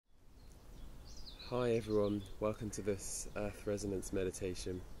Hi everyone, welcome to this Earth Resonance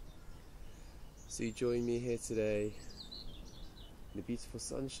meditation. So you join me here today in the beautiful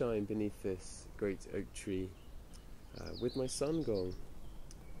sunshine beneath this great oak tree with my sun gong,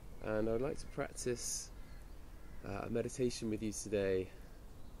 and I would like to practice a meditation with you today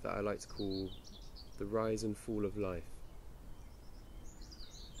that I like to call the rise and fall of life.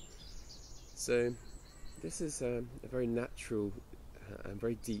 So this is a very natural and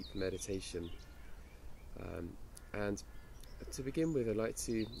very deep meditation. And to begin with, I'd like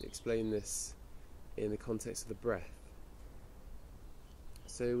to explain this in the context of the breath.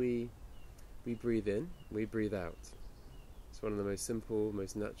 So we breathe in, we breathe out. It's one of the most simple,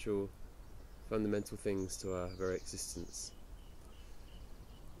 most natural, fundamental things to our very existence.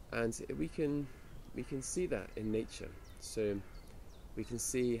 And we can see that in nature. So we can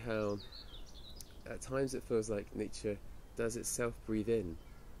see how at times it feels like nature does itself breathe in,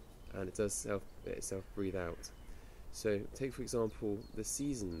 and it does itself breathe out. So take for example the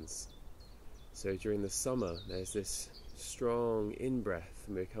seasons. So during the summer there's this strong in-breath,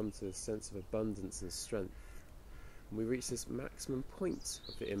 and we come to a sense of abundance and strength, and we reach this maximum point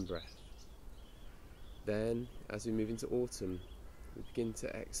of the in-breath. Then as we move into autumn, we begin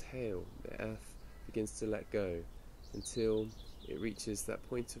to exhale. The earth begins to let go until it reaches that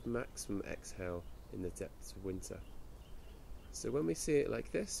point of maximum exhale in the depths of winter. So when we see it like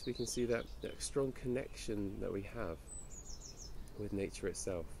this, we can see that strong connection that we have with nature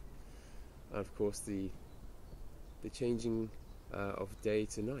itself. And of course the changing of day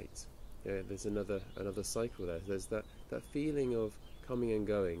to night. There's another cycle there. There's that feeling of coming and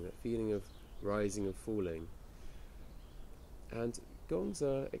going, that feeling of rising and falling. And gongs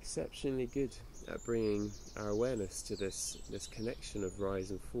are exceptionally good at bringing our awareness to this connection of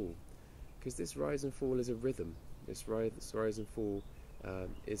rise and fall, because this rise and fall is a rhythm. This rise and fall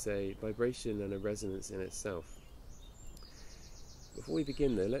is a vibration and a resonance in itself. Before we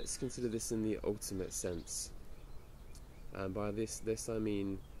begin though, let's consider this in the ultimate sense. And by this I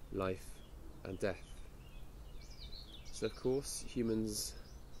mean life and death. So of course humans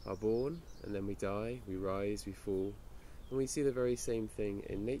are born, and then we die, we rise, we fall, and we see the very same thing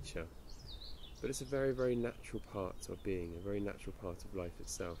in nature. But it's a very, very natural part of being, a very natural part of life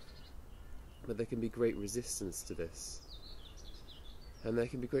itself. But there can be great resistance to this, and there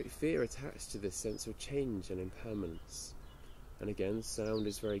can be great fear attached to this sense of change and impermanence. And again, sound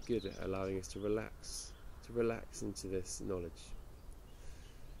is very good at allowing us to relax into this knowledge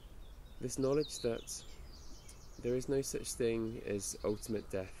that there is no such thing as ultimate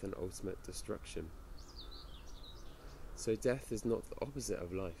death and ultimate destruction. So death is not the opposite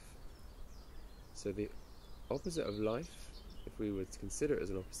of life. So the opposite of life, if we were to consider it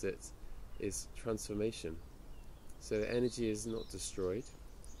as an opposite, is transformation. So the energy is not destroyed,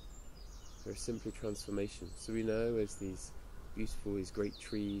 there is simply transformation. So we know as these great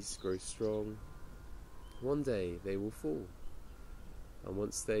trees grow strong, one day they will fall, and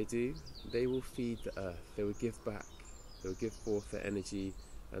once they do, they will feed the earth, they will give back, they will give forth their energy,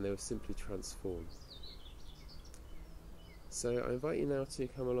 and they will simply transform. So I invite you now to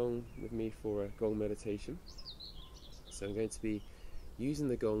come along with me for a gong meditation. So I'm going to be using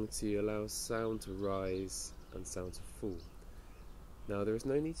the gong to allow sound to rise and sound to fall. Now there is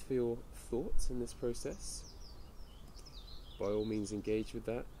no need for your thoughts in this process. By all means engage with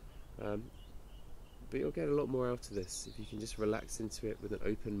that, but you'll get a lot more out of this if you can just relax into it with an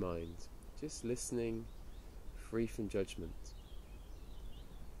open mind, just listening, free from judgment,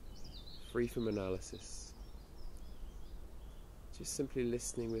 free from analysis, just simply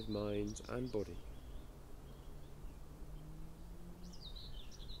listening with mind and body.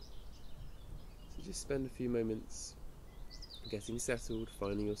 Just spend a few moments getting settled,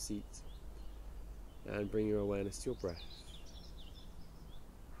 finding your seat, and bring your awareness to your breath.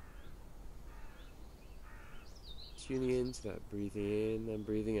 Tuning into that breathing in and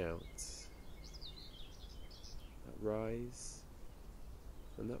breathing out, that rise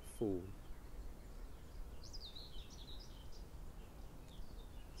and that fall.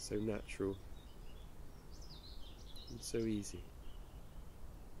 So natural and so easy.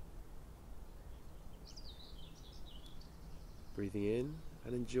 Breathing in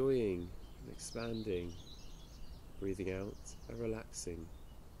and enjoying and expanding, breathing out and relaxing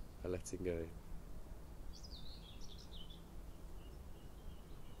and letting go.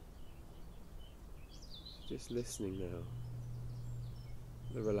 Just listening now,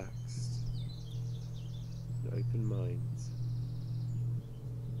 with a relaxed and open mind,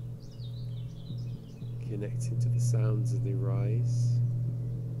 connecting to the sounds as they rise.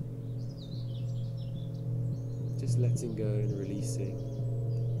 Just letting go and releasing,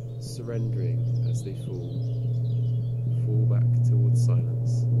 surrendering as they fall back towards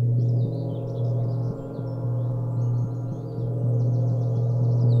silence.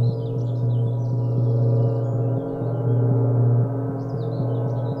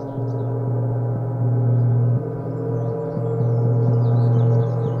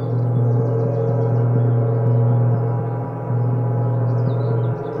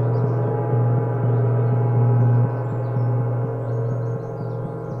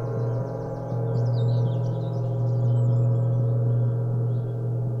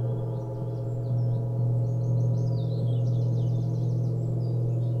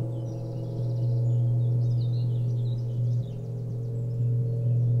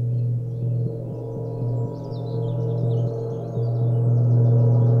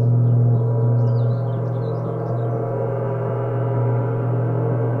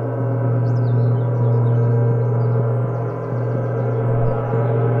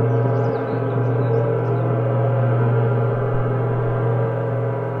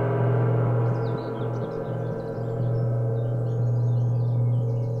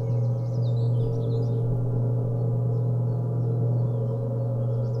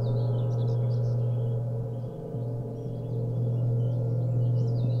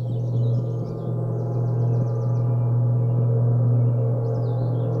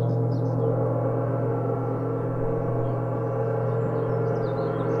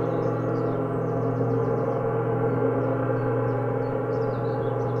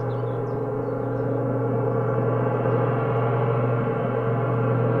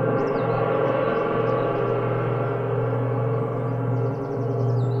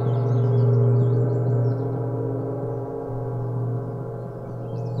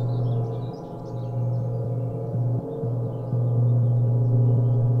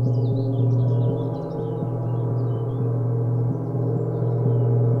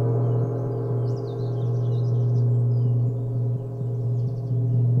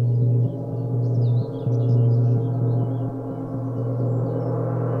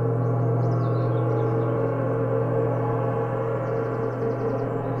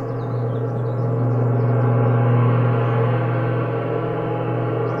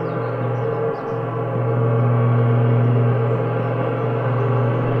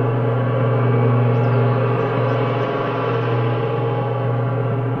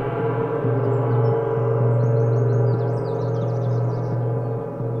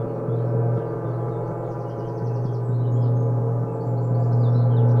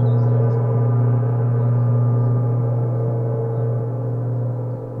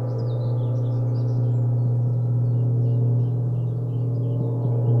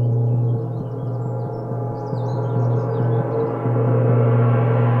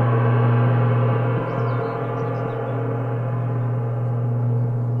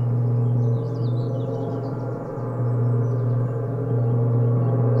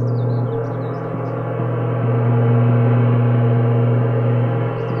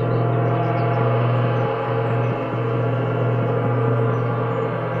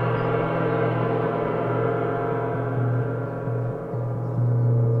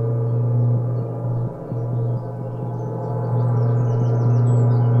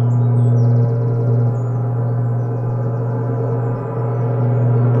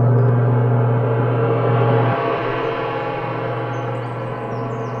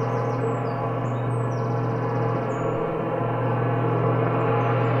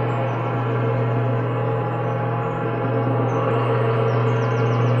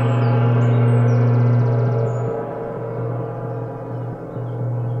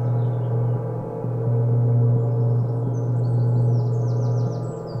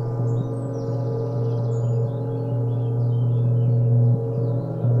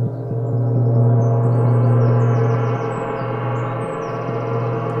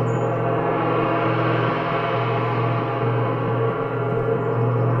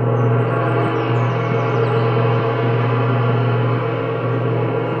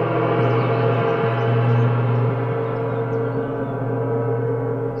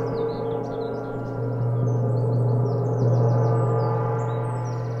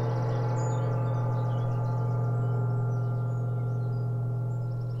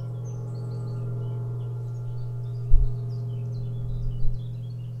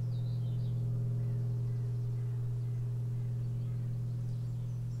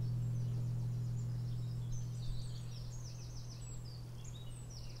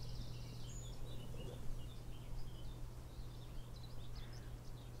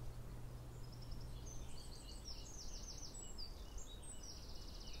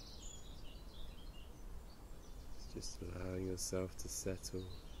 Just allowing yourself to settle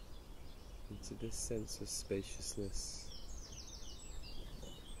into this sense of spaciousness,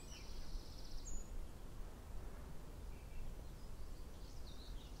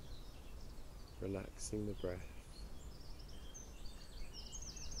 relaxing the breath.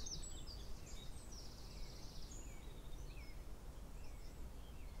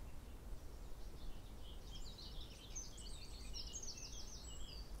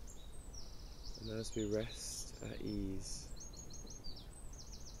 And as we rest at ease,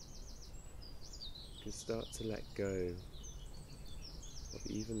 we can start to let go of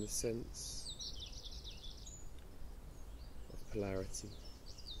even the sense of polarity,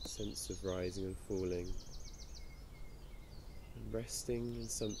 sense of rising and falling, and resting in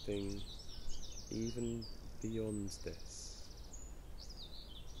something even beyond this,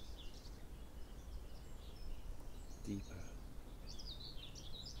 deeper,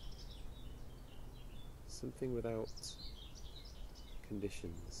 something without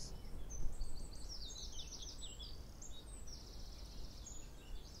conditions.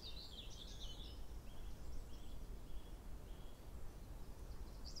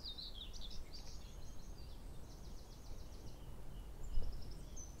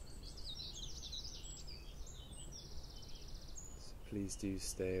 Please do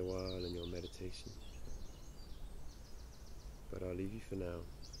stay a while in your meditation, but I'll leave you for now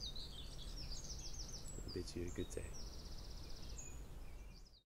and bid you a good day.